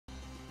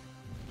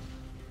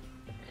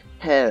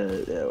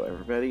Hello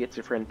everybody, it's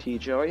your friend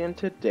T-Joy, and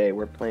today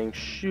we're playing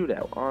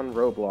Shootout on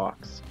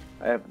Roblox.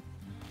 I have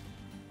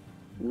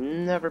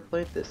never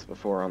played this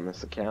before on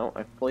this account.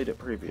 I've played it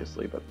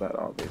previously, but that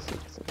obviously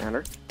doesn't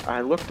matter. I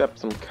looked up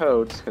some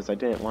codes because I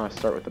didn't want to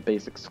start with the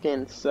basic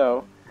skin,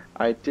 so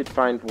I did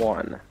find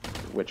one,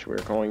 which we're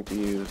going to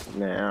use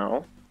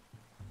now.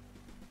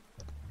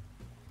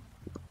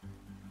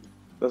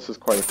 This is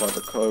quite a clever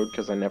code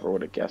because I never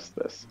would have guessed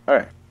this.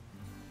 Alright.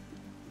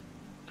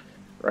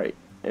 Right.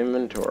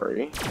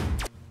 Inventory.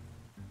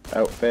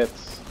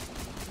 Outfits.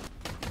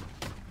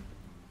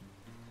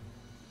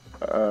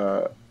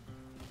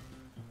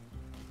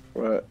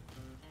 What?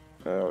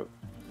 Alright.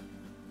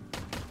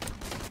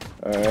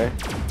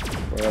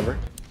 Whatever.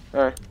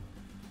 Alright.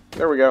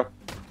 There we go.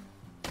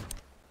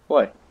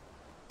 Play.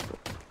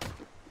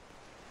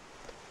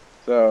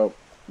 So,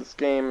 this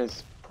game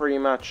is pretty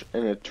much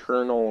an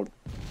eternal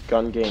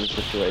gun game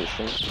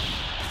situation.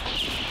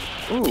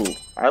 Ooh,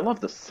 I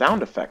love the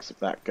sound effects of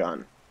that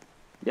gun.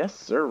 Yes,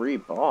 sirree,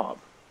 Bob.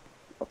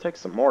 I'll take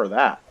some more of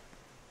that.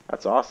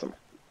 That's awesome.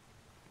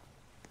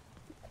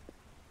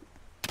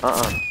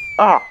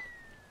 Ah!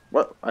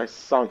 What? I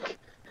sunk.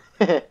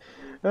 I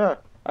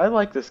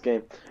like this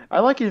game. I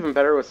like it even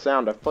better with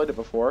sound. I've played it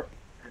before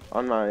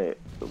on my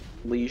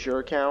leisure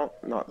account.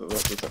 Not that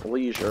this isn't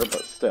leisure,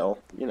 but still,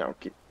 you know,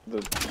 the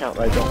account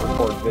that I don't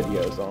record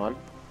videos on.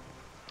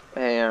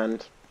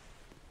 And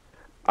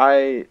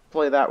I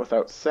play that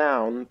without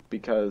sound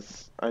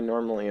because I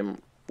normally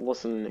am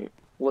listen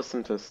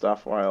to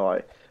stuff while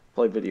I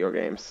play video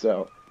games.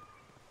 So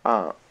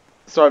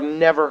I've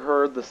never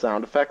heard the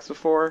sound effects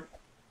before.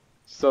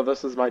 So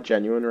this is my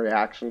genuine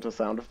reaction to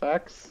sound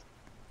effects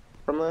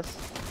from this.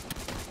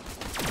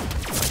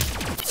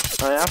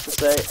 I have to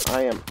say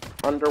I am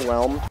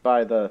underwhelmed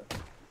by the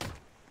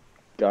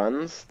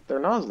guns. They're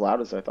not as loud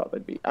as I thought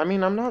they'd be. I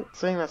mean, I'm not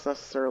saying that's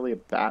necessarily a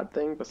bad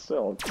thing, but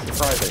still, it's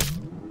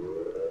surprising.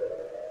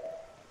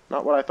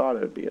 Not what I thought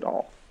it would be at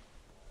all.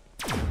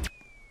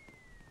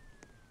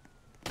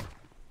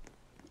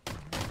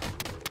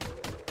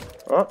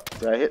 Oh,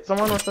 did I hit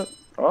someone with it?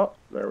 Oh,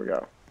 there we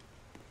go.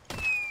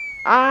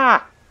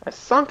 Ah! I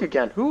sunk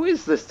again. Who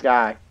is this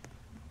guy?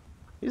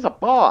 He's a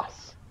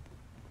boss.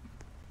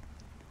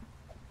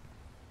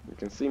 You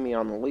can see me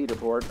on the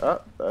leaderboard.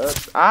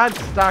 I'm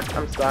stuck.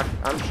 I'm stuck.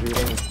 I'm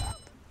shooting.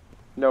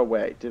 No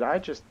way. Did I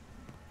just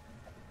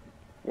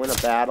win a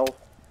battle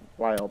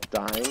while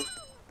dying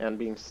and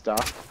being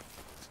stuck?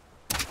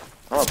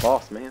 I'm a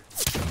boss, man.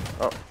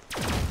 Oh.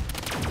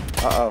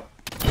 Uh-oh.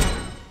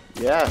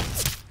 Yes.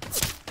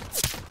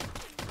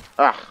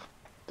 Ah,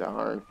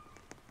 darn.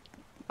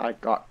 I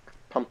got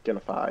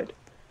pumpkinified.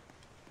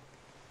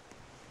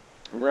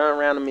 Running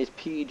around in these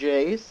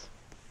PJs,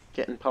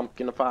 getting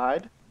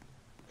pumpkinified.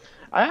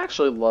 I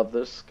actually love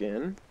this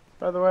skin,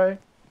 by the way.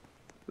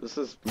 This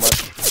is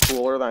much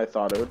cooler than I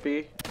thought it would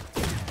be.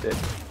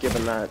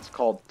 Given that it's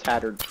called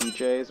Tattered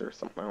PJs or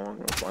something along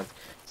those lines.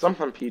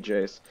 Something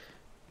PJs.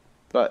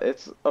 But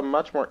it's a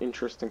much more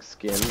interesting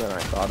skin than I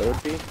thought it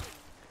would be.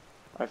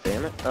 I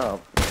fan it.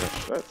 Oh,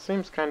 that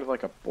seems kind of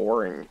like a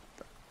boring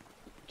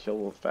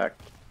kill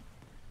effect.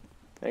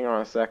 Hang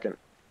on a second.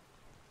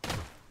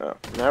 Oh,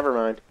 never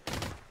mind.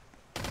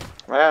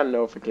 I had a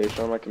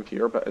notification on my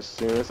computer, but as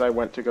soon as I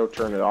went to go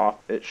turn it off,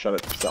 it shut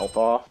itself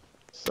off.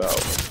 So,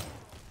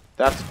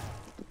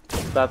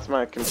 that's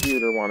my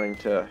computer wanting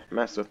to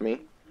mess with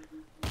me.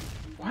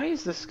 Why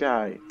is this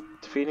guy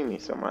defeating me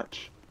so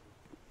much?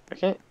 I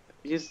can't...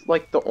 He's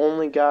like the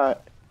only guy...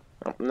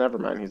 Oh, never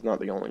mind, he's not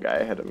the only guy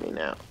ahead of me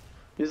now.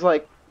 He's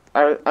like...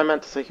 I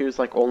meant to say he was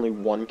like only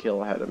one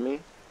kill ahead of me,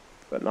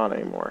 but not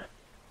anymore.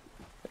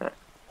 Right.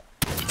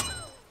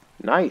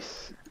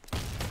 Nice.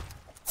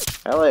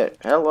 Elliot,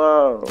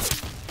 hello.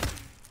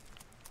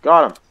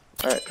 Got him.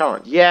 Alright, come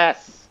on.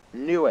 Yes!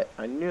 Knew it.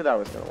 I knew that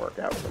was going to work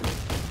out for me.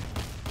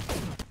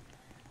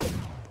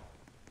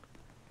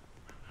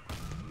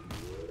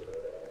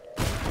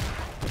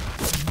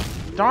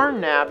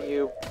 Darn nab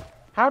you.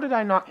 How did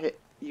I not hit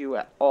you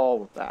at all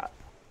with that?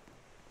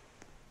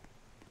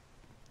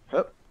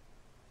 Hup.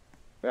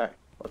 Okay,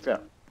 let's go.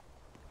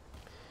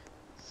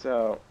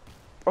 So,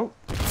 oh.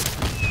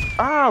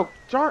 Oh,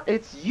 darn,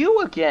 it's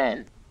you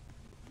again.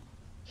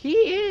 He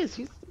is.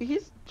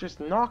 He's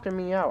just knocking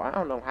me out. I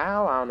don't know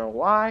how. I don't know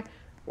why.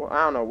 Well,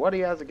 I don't know what he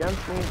has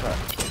against me, but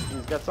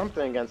he's got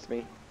something against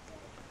me.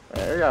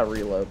 Right, I gotta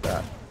reload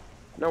that.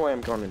 No way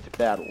I'm going into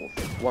battle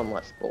with one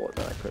less bullet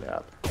than I could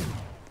have.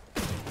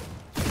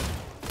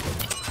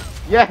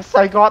 Yes,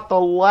 I got the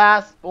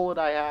last bullet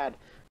I had.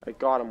 I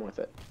got him with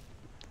it.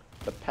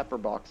 The pepper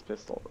box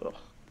pistol. Ugh.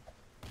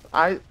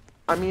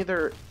 I'm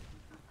either...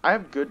 I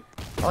have good...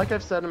 Like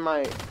I've said in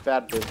my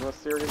bad business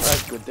series, I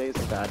have good days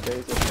and bad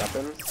days with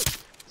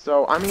weapons.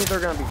 So I'm either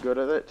going to be good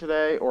at it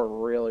today or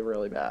really,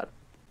 really bad.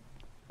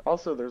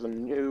 Also, there's a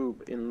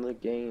noob in the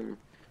game.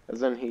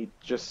 As in, he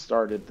just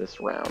started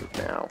this round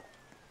now.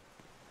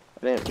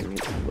 I didn't mean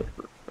to...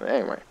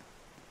 Anyway.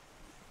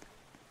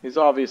 He's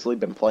obviously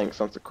been playing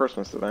since the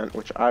Christmas event,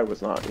 which I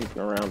was not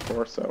even around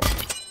for, so...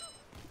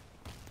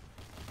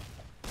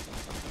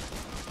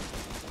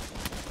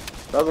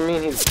 Doesn't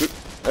mean he's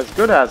as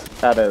good at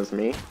it as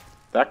me.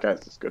 That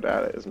guy's as good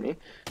at it as me.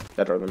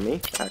 Better than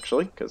me,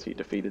 actually, because he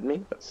defeated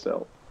me, but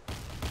still.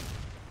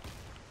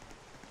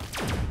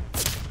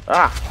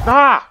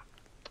 Ah!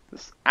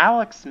 This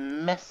Alex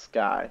Mess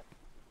guy.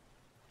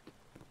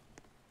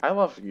 I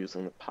love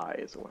using the pie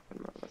as a weapon,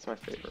 though. That's my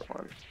favorite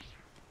one.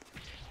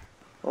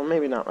 Well,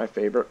 maybe not my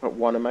favorite, but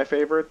one of my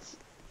favorites.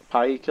 The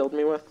pie he killed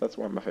me with, that's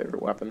one of my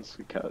favorite weapons,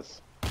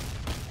 because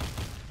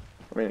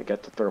I mean, I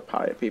get to throw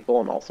pie at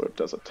people, and also it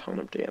does a ton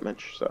of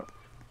damage, so.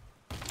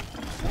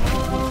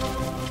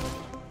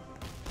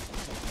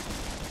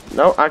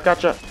 No, I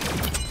gotcha.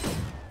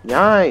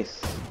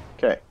 Nice!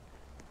 Okay.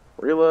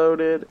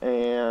 Reloaded,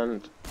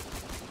 and...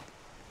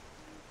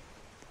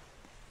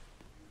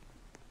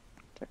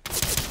 okay.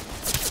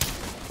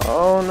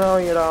 Oh, no,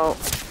 you don't.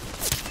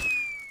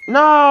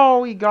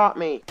 No, he got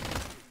me!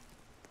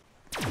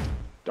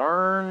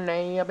 Darn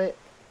nabbit.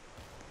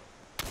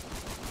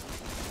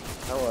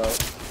 Hello.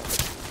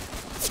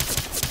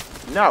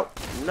 No!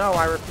 No,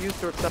 I refuse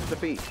to accept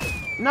defeat.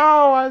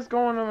 No, I was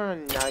going on a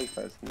knife.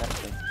 I was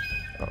nesting.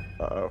 Oh,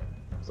 uh-oh.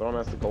 Someone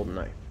has the golden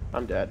knife.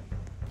 I'm dead.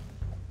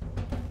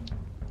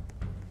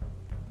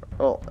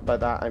 Well, by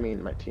that I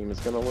mean my team is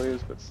gonna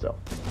lose, but still.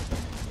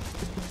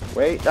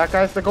 Wait, that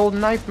guy's the golden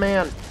knife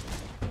man!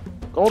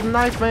 Golden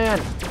knife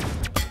man!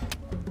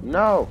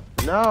 No!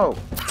 No!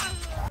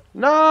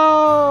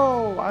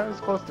 No! I was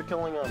close to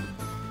killing him.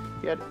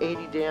 He had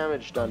 80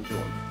 damage done to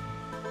him.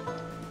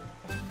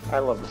 I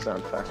love the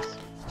sound effects.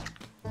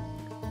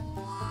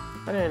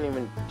 I didn't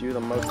even do the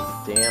most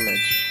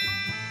damage.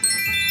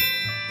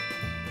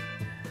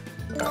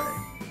 Alright.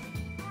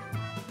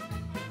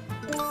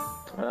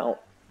 Well.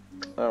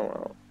 Oh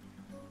well.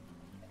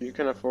 You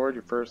can afford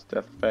your first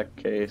death effect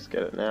case.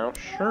 Get it now?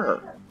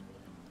 Sure.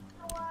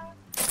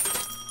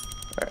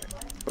 Alright.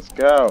 Let's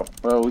go.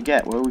 What do we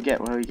get? What do we get?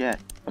 What do we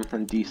get?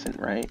 Something decent,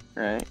 right?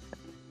 Right?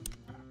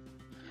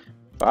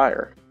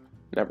 Fire.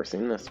 Never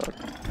seen this one.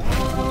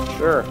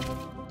 Sure.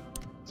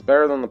 It's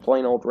better than the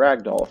plain old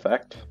ragdoll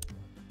effect.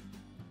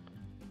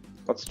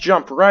 Let's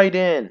jump right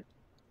in!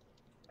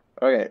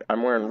 Okay,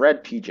 I'm wearing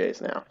red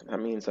PJs now. That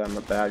means I'm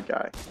a bad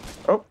guy.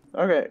 Oh,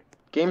 okay.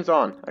 Game's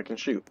on. I can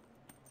shoot.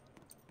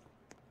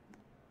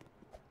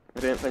 I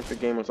didn't think the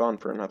game was on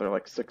for another,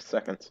 like, 6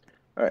 seconds.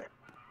 Alright.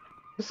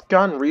 This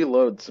gun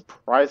reloads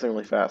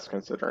surprisingly fast,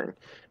 considering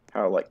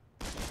how, like,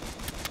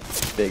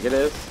 big it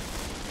is.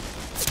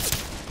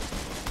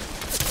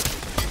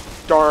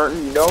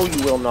 Darn, no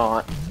you will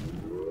not.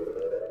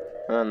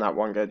 And then that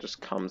one guy just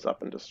comes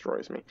up and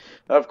destroys me.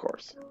 Of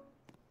course.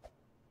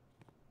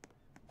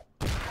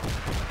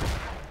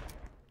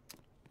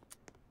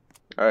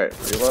 Alright,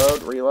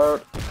 reload,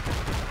 reload.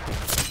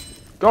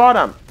 Got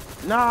him!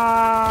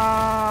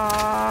 Nah!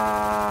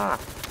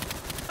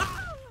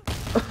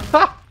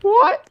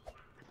 What?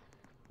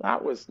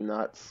 That was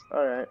nuts.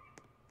 Alright.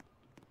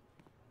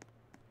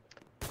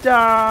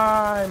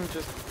 I'm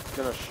just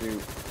gonna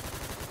shoot.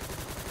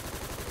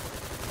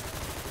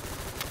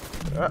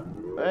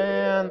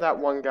 And that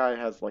one guy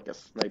has like a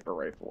sniper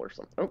rifle or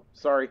something. Oh,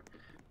 sorry.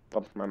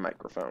 Bumped my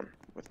microphone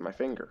with my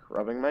finger,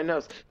 rubbing my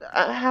nose.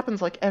 That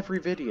happens like every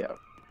video.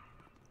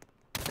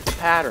 It's a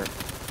pattern.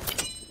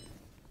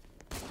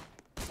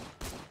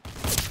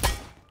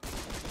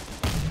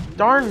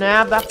 Darn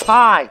nab, that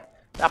pie!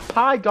 That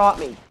pie got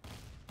me!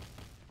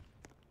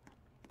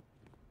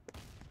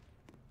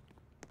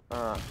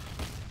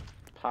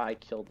 Pie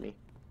killed me.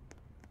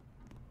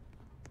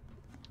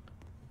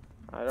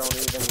 I don't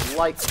even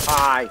like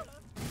pie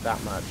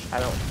that much.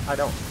 I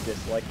don't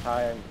dislike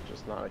pie, I'm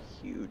just not a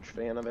huge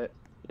fan of it,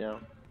 you know?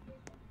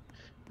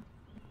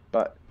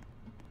 But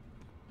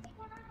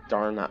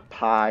darn that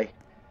pie.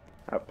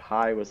 That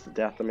pie was the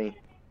death of me.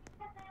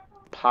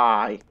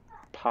 Pie.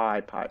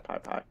 Pie, pie, pie,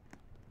 pie.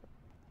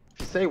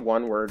 If you say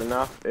one word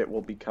enough, it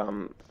will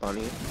become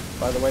funny.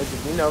 By the way,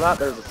 did you know that?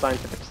 There's a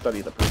scientific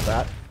study that proves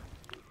that.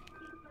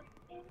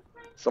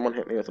 Someone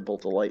hit me with a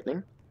bolt of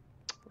lightning.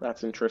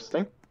 That's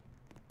interesting.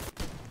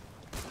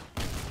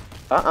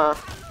 Darn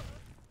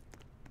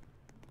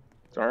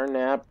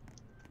nab.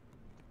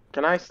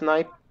 Can I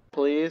snipe,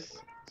 please?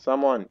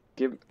 Someone,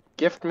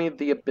 gift me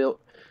the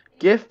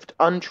gift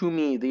unto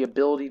me the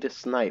ability to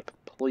snipe,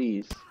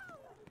 please.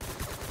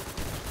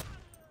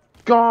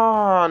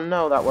 Gone!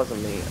 No, that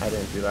wasn't me. I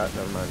didn't do that.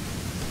 Never mind.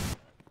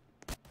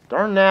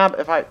 Darn nab,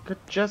 if I could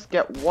just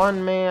get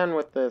one man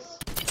with this.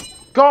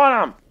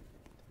 Got him!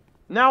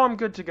 Now I'm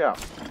good to go.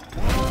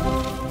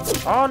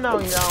 Oh no,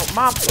 you don't.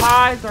 My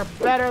pies are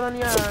better than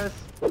yours.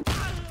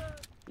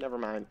 Never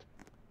mind.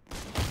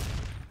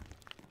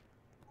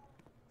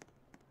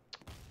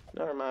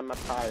 Never mind, my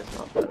pie is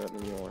not better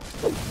than yours.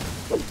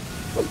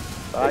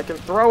 But I can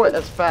throw it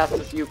as fast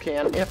as you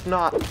can, if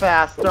not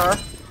faster.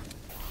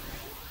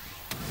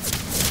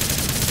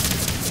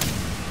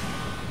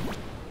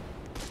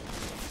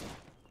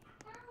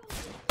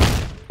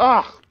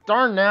 Ugh,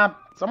 darn nab.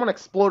 Someone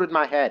exploded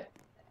my head.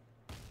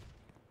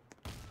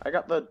 I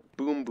got the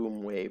boom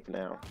boom wave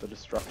now, the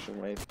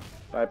destruction wave.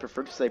 But I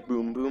prefer to say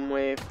boom boom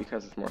wave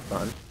because it's more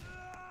fun.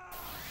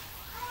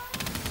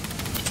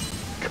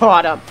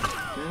 Got him!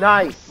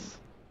 Nice!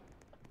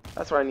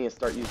 That's what I need to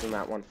start using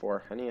that one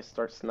for. I need to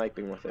start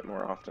sniping with it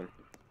more often.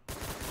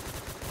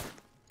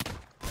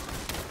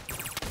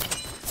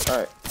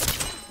 Alright.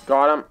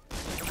 Got him.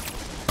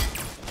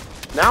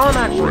 Now I'm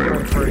actually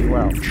doing pretty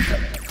well.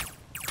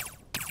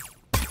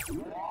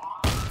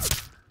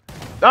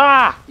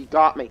 Ah! He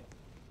got me.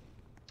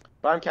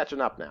 But I'm catching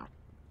up now.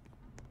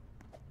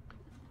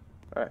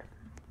 Alright.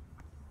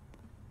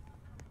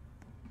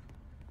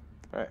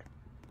 Alright.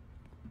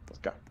 Let's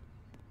go.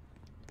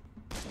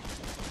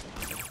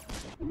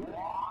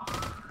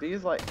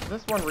 These, like,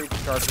 this one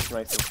recharges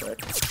nice and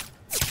quick.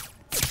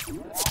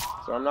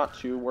 So I'm not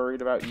too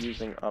worried about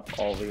using up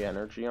all the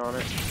energy on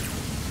it.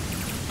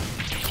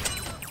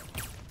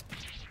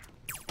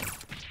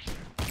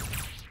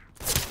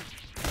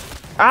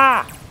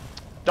 Ah!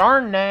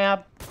 Darn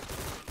nab!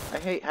 I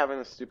hate having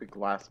a stupid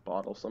glass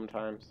bottle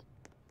sometimes.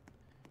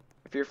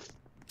 If you're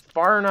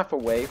far enough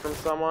away from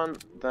someone,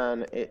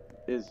 then it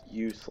is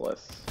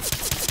useless.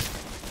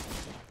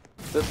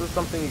 This is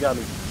something you gotta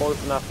be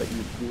close enough that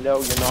you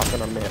know you're not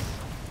gonna miss.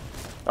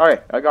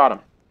 Alright, I got him.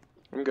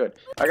 I'm good.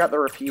 I got the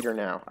repeater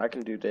now. I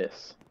can do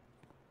this.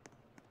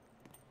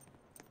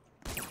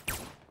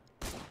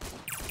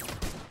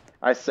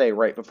 I say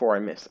right before I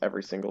miss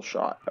every single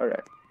shot. Okay.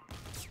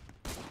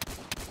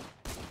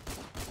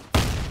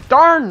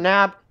 Darn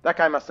nab! That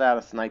guy must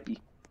have had a snipey.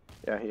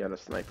 Yeah, he had a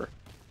sniper.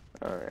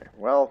 Alright,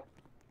 well.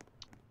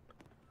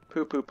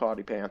 Poo-poo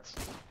potty pants.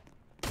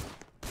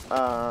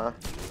 Ah!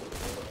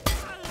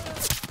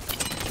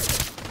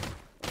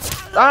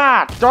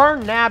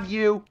 Darn nab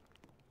you!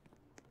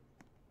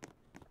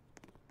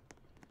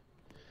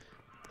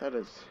 That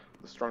is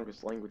the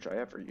strongest language I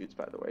ever used,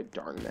 by the way.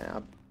 Darn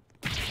nab.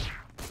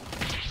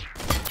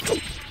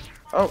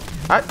 Oh!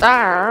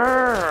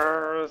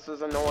 This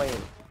is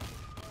annoying.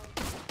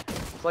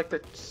 It's like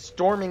they're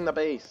storming the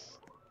base.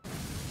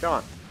 Come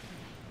on.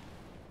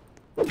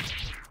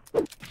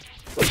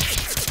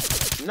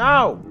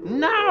 No!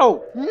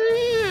 No!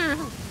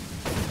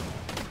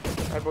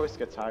 My voice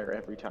gets higher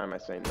every time I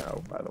say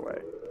no, by the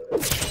way.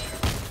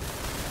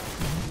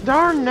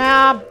 Darn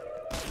nab!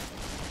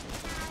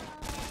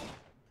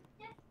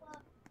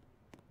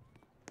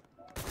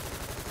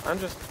 I'm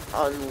just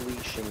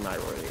unleashing my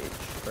rage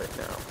right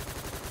now.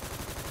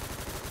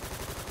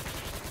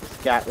 This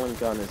Gatling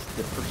gun is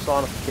the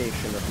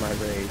personification of my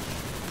rage.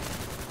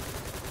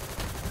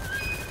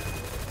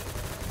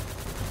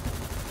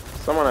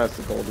 Someone has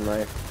the golden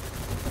knife.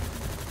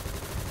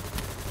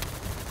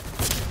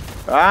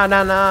 Ah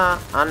na na,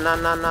 ah na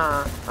na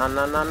na, ah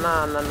na na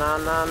na na na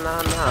na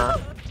na na.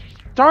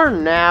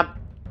 Darn nab!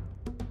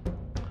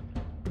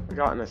 I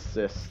got an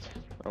assist.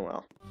 Oh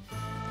well.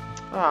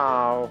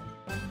 Oh.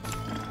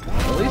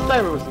 At least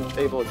I was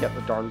able to get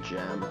the darn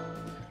gem.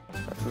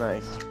 That's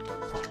nice.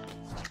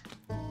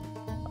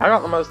 I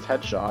got the most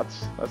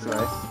headshots. That's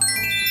nice.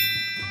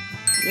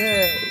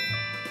 Yay!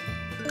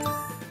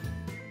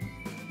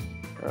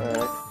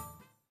 Alright.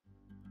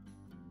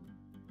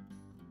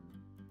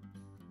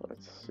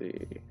 Let's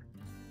see.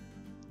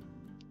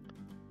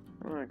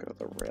 I'm gonna go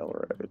the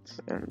railroads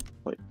and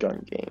play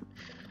gun game.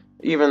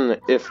 Even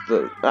if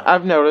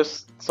I've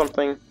noticed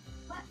something.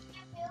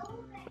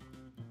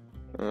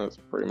 That's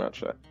pretty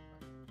much it.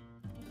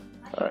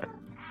 Alright.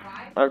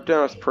 I've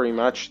noticed pretty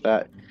much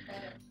that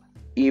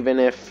even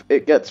if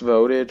it gets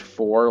voted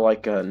for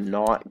like a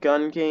not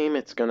gun game,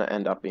 it's gonna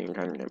end up being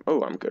gun game.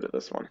 Oh, I'm good at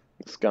this one.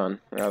 This gun,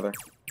 rather.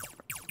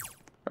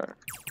 Alright.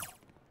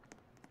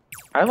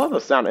 I love the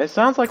sound. It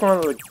sounds like one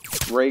of the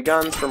ray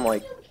guns from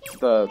like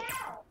the...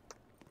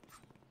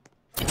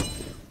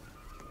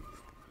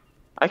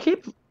 I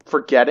keep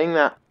forgetting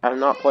that I'm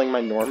not playing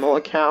my normal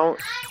account,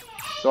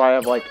 so I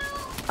have like,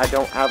 I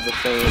don't have the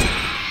same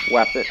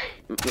weapon,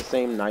 the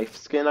same knife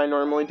skin I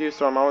normally do,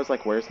 so I'm always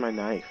like, where's my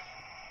knife?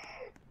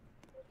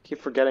 I keep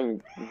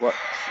forgetting what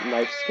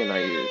knife skin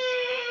I use.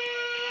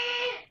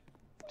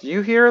 Do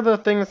you hear the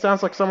thing that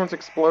sounds like someone's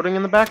exploding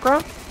in the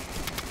background?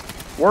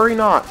 Worry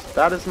not,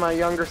 that is my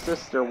younger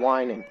sister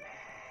whining.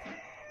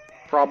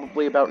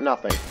 Probably about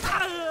nothing.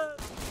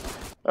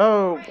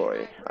 Oh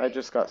boy, I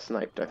just got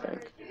sniped, I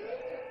think.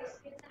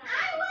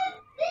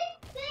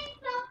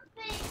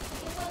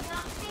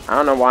 I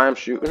don't know why I'm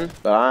shooting,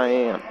 but I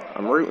am.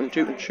 I'm rootin',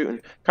 tootin',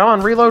 shooting. Come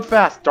on, reload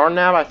fast. Darn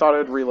nab, I thought it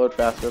would reload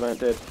faster than it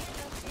did.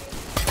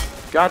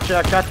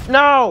 Gotcha,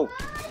 no!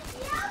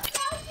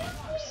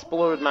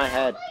 Exploded my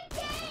head.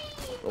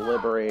 The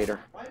Liberator.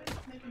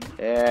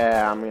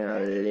 Yeah, I'm gonna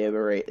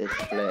liberate this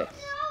place.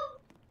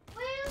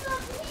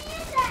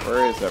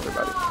 Where is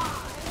everybody?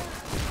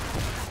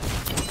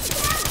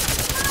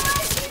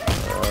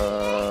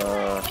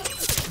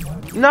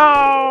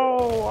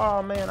 No!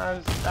 Oh man,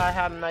 I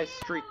had a nice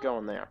streak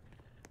going there.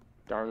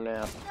 Darn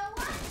nab.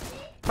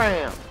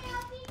 Bam!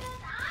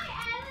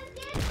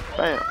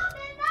 Bam!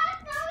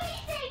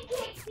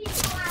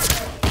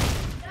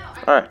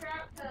 Alright.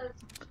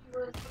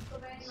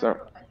 So,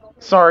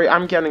 sorry,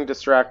 I'm getting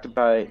distracted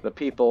by the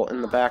people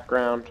in the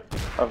background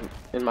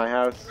in my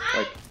house,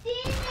 like,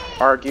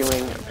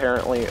 arguing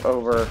apparently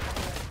over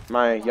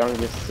my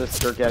youngest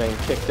sister getting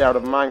kicked out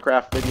of a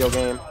Minecraft video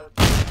game.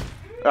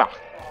 Ah.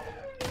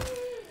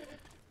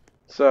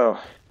 So,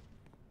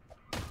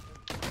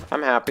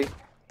 I'm happy.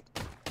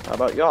 How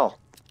about y'all?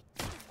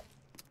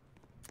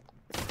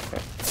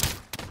 Okay.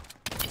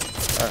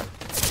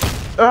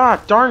 Ah,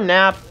 darn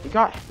nap! You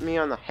got me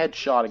on the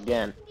headshot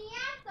again.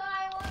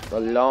 The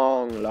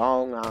long,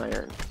 long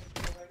iron.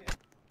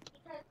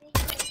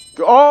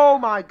 Oh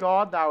my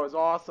god, that was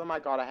awesome. I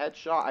got a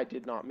headshot. I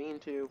did not mean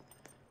to.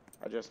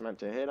 I just meant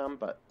to hit him,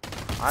 but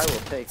I will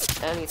take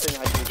anything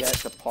I can get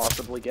to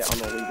possibly get on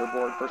the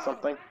leaderboard for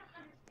something.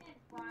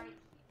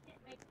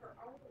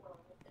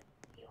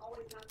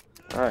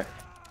 Alright.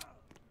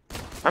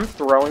 I'm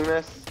throwing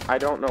this. I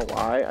don't know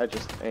why. I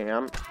just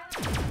am.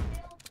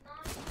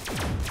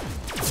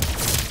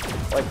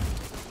 Like,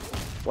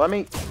 let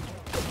me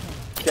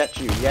get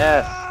you.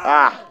 Yes.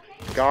 Ah,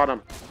 got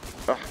him.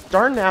 Ugh,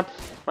 darn that.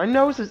 My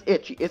nose is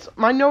itchy.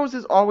 My nose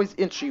is always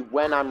itchy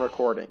when I'm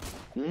recording.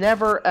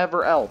 Never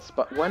ever else.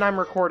 But when I'm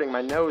recording,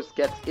 my nose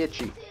gets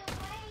itchy.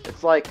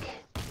 It's like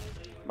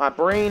my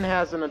brain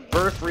has an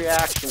adverse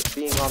reaction to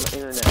being on the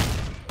internet.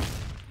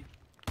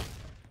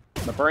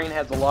 My brain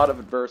has a lot of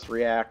adverse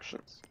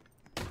reactions.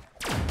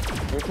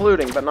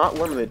 Including, but not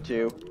limited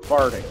to,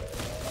 farting.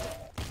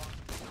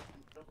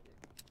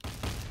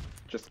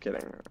 Just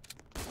kidding.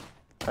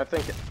 I don't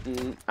think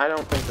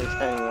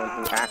there's anyone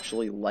who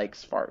actually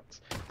likes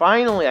farts.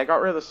 Finally, I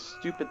got rid of the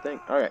stupid thing.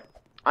 Okay,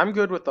 I'm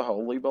good with the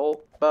holy bow.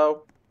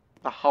 The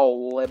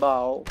holy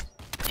bow.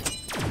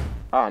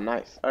 Ah,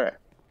 nice. Okay.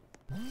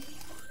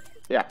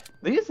 Yeah,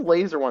 these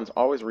laser ones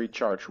always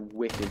recharge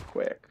wicked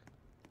quick.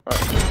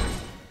 Alright.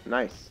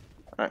 Nice.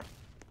 Alright.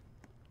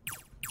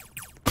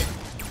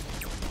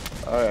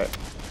 Alright.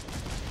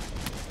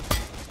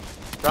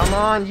 Come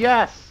on,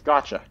 yes!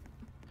 Gotcha.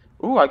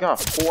 Ooh, I got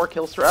 4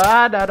 kill streak.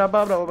 Ah, da da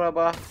ba ba ba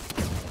ba.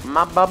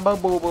 Ma ba ba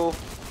boo boo.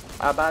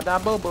 Ah ba da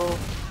boo boo.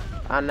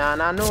 Ah na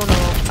na no no.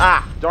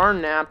 Ah, darn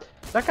nap.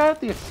 That guy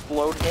with the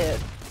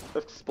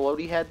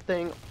explodey head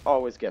thing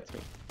always gets me.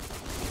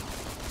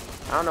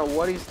 I don't know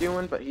what he's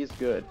doing, but he's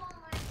good.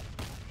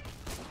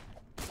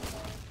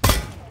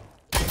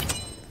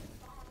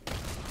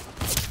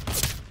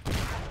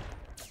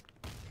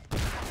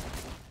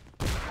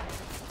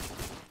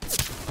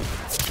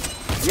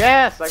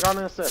 Yes, I got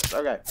an assist.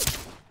 Okay.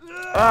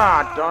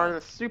 Ah, darn, the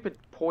stupid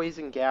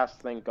poison gas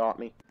thing got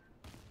me.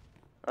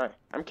 Alright,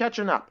 I'm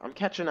catching up.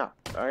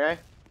 Okay?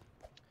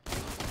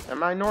 In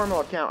my normal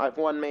account, I've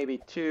won maybe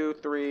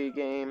 2-3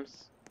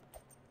 games.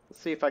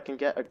 Let's see if I can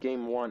get a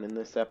game 1 in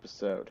this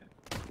episode.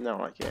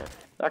 No, I can't.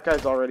 That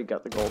guy's already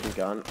got the golden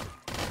gun.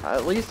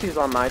 At least he's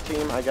on my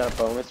team. I got a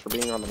bonus for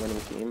being on the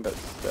winning team, but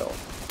still.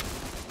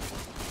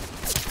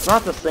 It's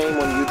not the same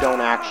when you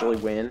don't actually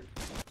win.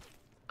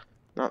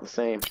 Not the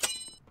same.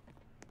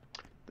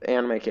 The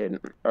anime kid.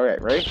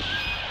 Alright, ready?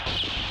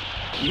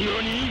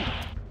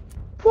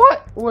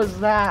 What was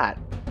that?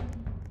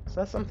 Is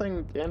that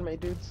something anime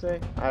dudes say?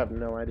 I have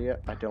no idea.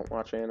 I don't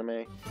watch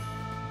anime.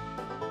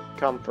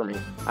 Come for me.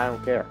 I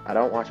don't care. I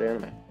don't watch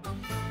anime.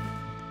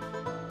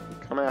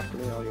 Come after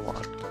me all you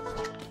want.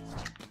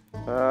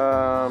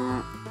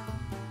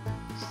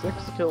 6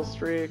 kill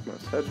streak,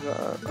 most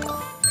headshot.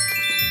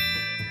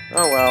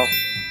 Oh well.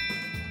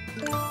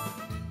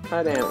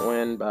 I didn't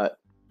win, but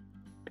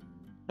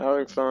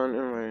having fun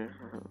anyway.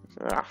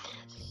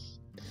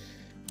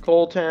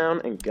 Cold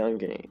Town and Gun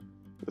Game.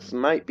 This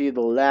might be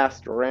the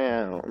last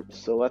round,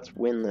 so let's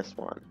win this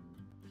one.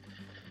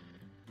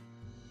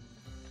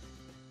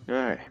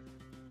 Alright.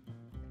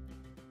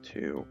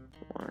 2,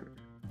 1.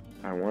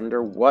 I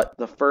wonder what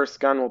the first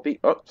gun will be.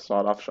 Oh,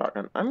 sawed-off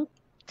shotgun. I'm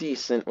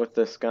decent with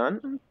this gun.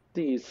 I'm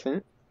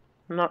decent.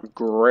 I'm not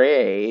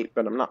great,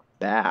 but I'm not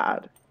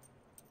bad.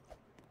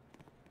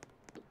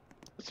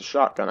 It's a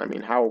shotgun. I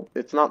mean,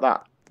 it's not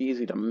that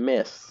easy to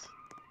miss.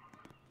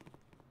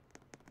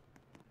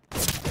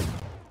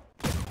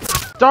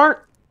 Darn!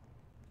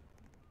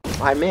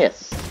 I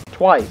missed.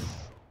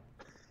 Twice.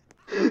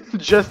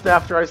 Just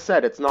after I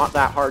said it's not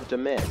that hard to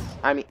miss.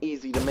 I mean,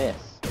 easy to miss.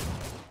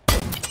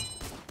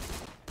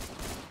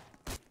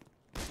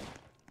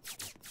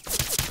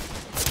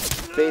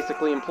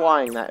 Basically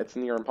implying that it's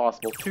near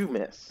impossible to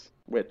miss,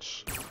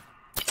 which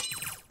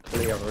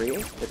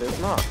clearly it is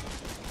not.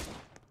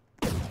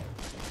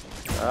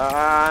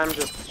 I'm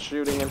just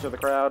shooting into the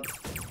crowd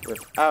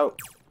without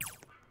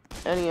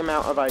any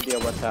amount of idea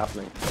what's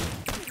happening.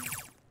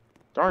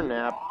 Darn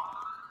nap.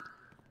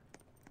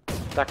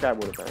 That guy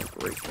would have been a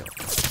great kill.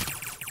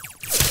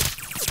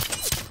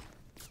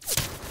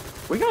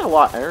 We got a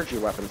lot of energy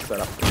weapons set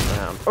up this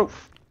round.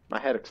 Oof! My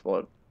head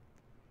exploded.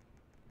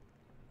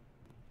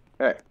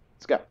 Hey,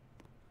 let's go.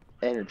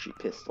 Energy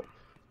pistol.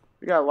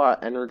 We got a lot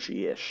of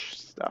energy-ish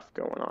stuff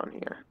going on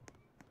here.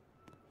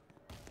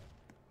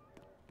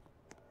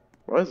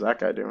 What is that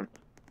guy doing?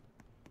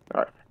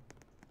 Alright.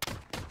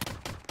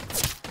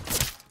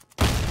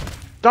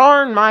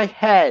 Darn, my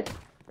head!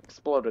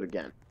 Exploded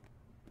again.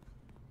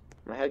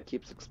 My head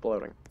keeps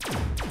exploding.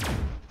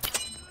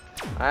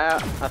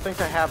 I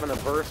think I have an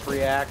adverse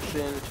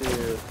reaction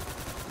to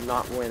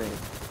not winning.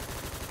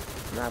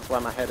 And that's why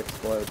my head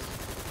explodes.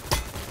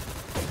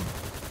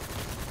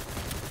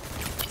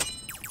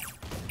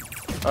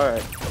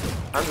 Alright.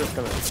 I'm just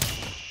gonna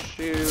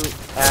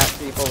shoot at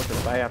people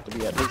because I have to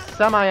be at least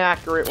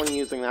semi-accurate when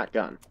using that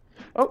gun.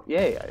 Oh,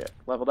 yay, I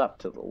leveled up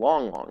to the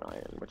long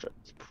iron, which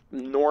is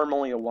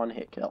normally a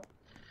one-hit kill.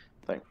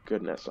 Thank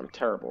goodness, I'm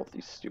terrible with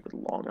these stupid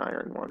long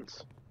iron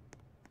ones.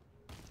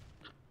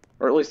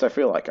 Or at least I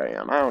feel like I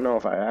am. I don't know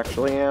if I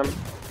actually am,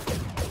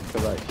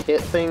 because I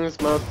hit things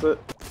most of it.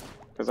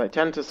 Because I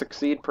tend to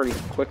succeed pretty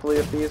quickly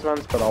at these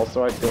ones, but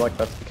also I feel like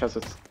that's because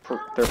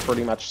they're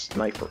pretty much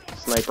sniper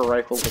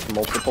rifles with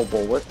multiple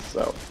bullets,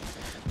 so...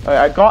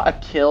 I got a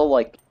kill,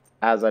 like,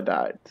 as I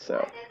died,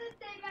 so...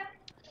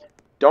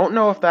 Don't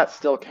know if that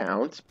still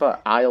counts,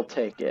 but I'll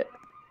take it.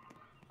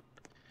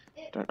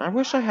 I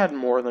wish I had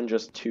more than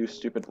just 2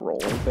 stupid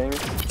rolling things.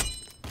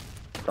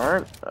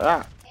 Darn.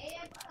 Ah.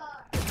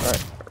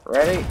 Alright.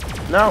 Ready?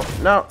 No,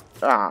 no.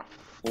 Ah,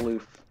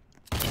 floof.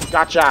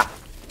 Gotcha!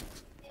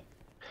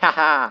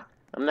 Haha!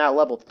 I'm now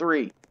level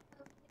 3.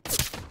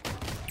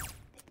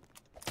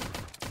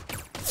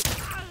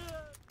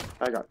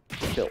 I got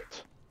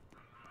kilt.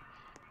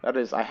 That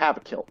is, I have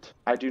a kilt.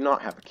 I do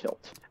not have a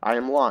kilt. I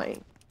am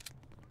lying.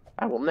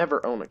 I will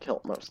never own a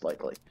kilt, most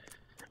likely.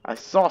 I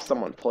saw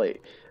someone play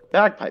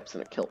bagpipes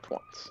in a kilt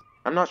once.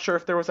 I'm not sure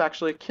if there was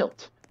actually a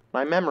kilt.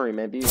 My memory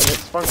may be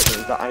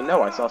misfunctioning, but I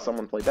know I saw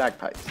someone play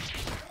bagpipes.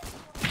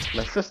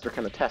 My sister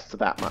can attest to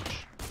that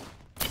much.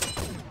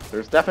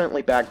 There's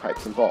definitely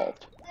bagpipes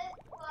involved.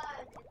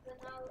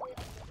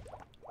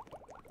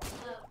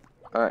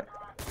 Alright.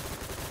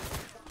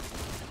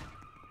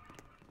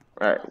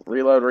 Alright,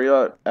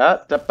 reload.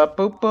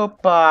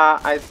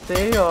 I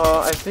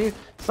see.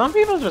 Some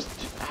people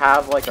just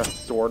have like a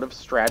sort of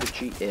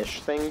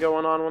strategy-ish thing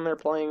going on when they're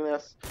playing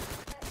this.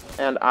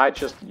 And I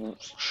just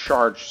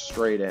charge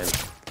straight in.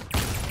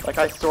 Like,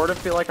 I sort of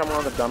feel like I'm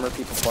one of the dumber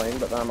people playing,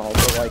 but then I'm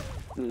also, like,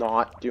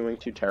 not doing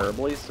too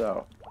terribly,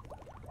 so...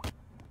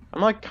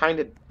 I'm, like,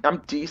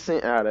 I'm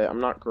decent at it.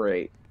 I'm not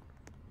great.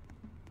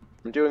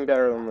 I'm doing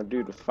better than the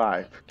dude with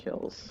 5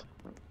 kills.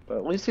 But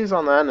at least he's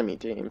on the enemy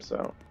team,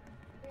 so...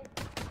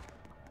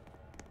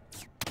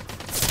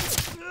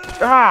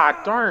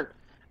 Ah, darn!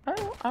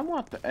 I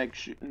want the egg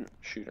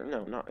shooter.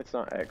 No, it's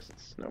not eggs.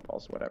 It's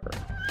snowballs, whatever.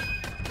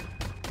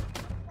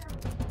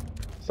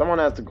 Someone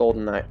has the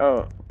golden knight.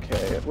 Oh,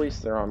 okay. At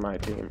least they're on my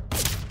team.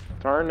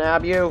 Darn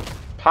nab you!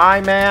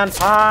 Pie man!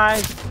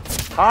 Pies!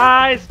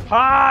 Pies!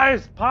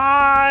 Pies!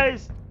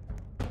 Pies!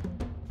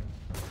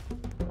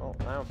 Well,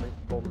 I don't think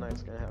the golden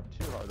knight's gonna have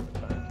too hard of a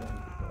time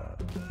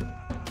killing me.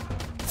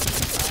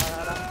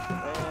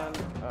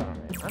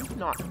 And, I'm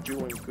not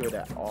doing good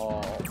at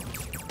all.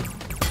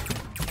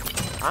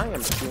 I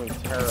am doing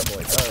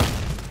terribly.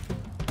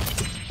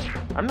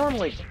 I'm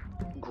normally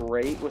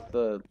great with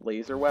the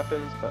laser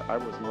weapons, but I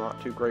was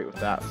not too great with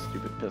that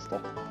stupid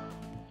pistol.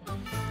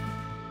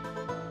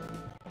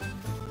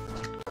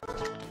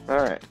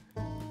 Alright.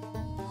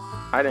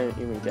 I didn't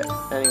even get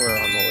anywhere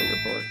on the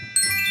leaderboard.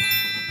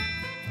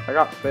 I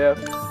got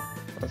 5th.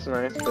 That's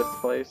nice,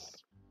 5th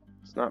place.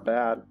 It's not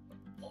bad.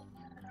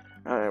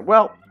 Alright,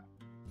 well.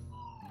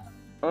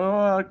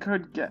 Oh, I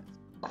could get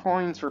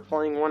coins for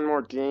playing one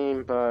more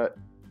game, but...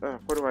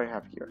 what do I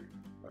have here?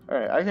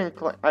 Alright,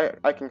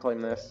 I can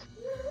claim this.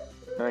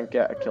 And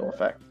get a kill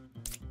effect.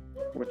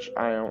 Which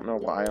I don't know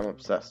why I'm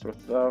obsessed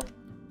with, though.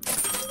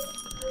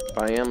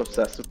 But I am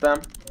obsessed with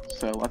them.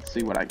 So let's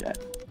see what I get.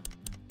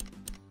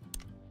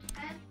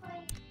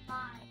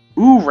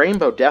 Ooh,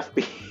 Rainbow Death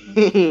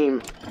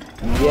Beam!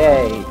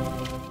 Yay!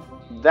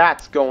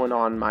 That's going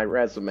on my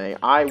resume.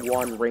 I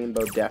won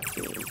Rainbow Death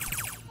Beam.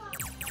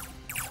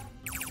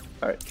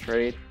 Alright,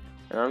 trade.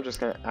 And I'm just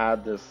gonna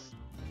add this...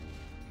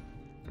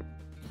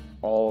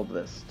 all of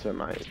this to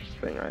my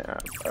thing I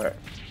have. Alright.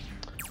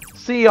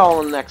 See y'all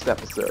in the next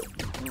episode.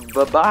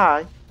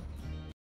 Bye-bye.